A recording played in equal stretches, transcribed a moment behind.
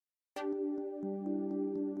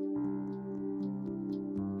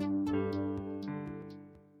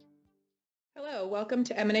Welcome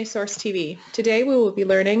to M&A Source TV. Today we will be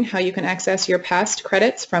learning how you can access your past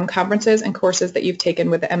credits from conferences and courses that you've taken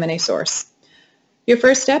with the M&A Source. Your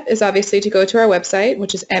first step is obviously to go to our website,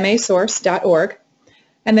 which is masource.org,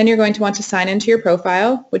 and then you're going to want to sign into your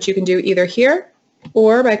profile, which you can do either here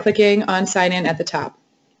or by clicking on Sign In at the top.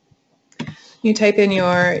 You type in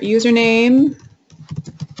your username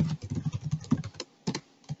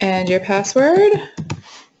and your password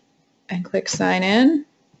and click Sign In.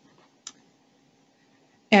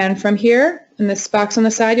 And from here, in this box on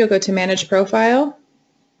the side, you'll go to Manage Profile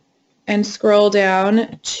and scroll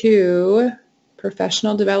down to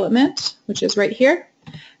Professional Development, which is right here.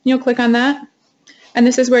 And you'll click on that. And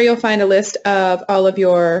this is where you'll find a list of all of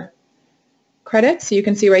your credits. So you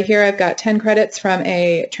can see right here I've got 10 credits from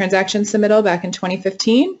a transaction submittal back in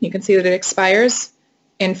 2015. You can see that it expires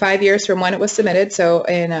in 5 years from when it was submitted, so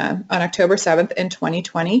on October 7th in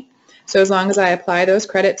 2020. So as long as I apply those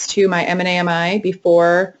credits to my M&A MI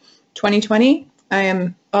before 2020, I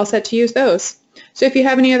am all set to use those. So if you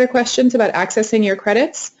have any other questions about accessing your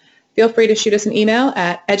credits, feel free to shoot us an email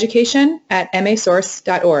at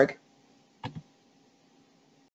education@masource.org.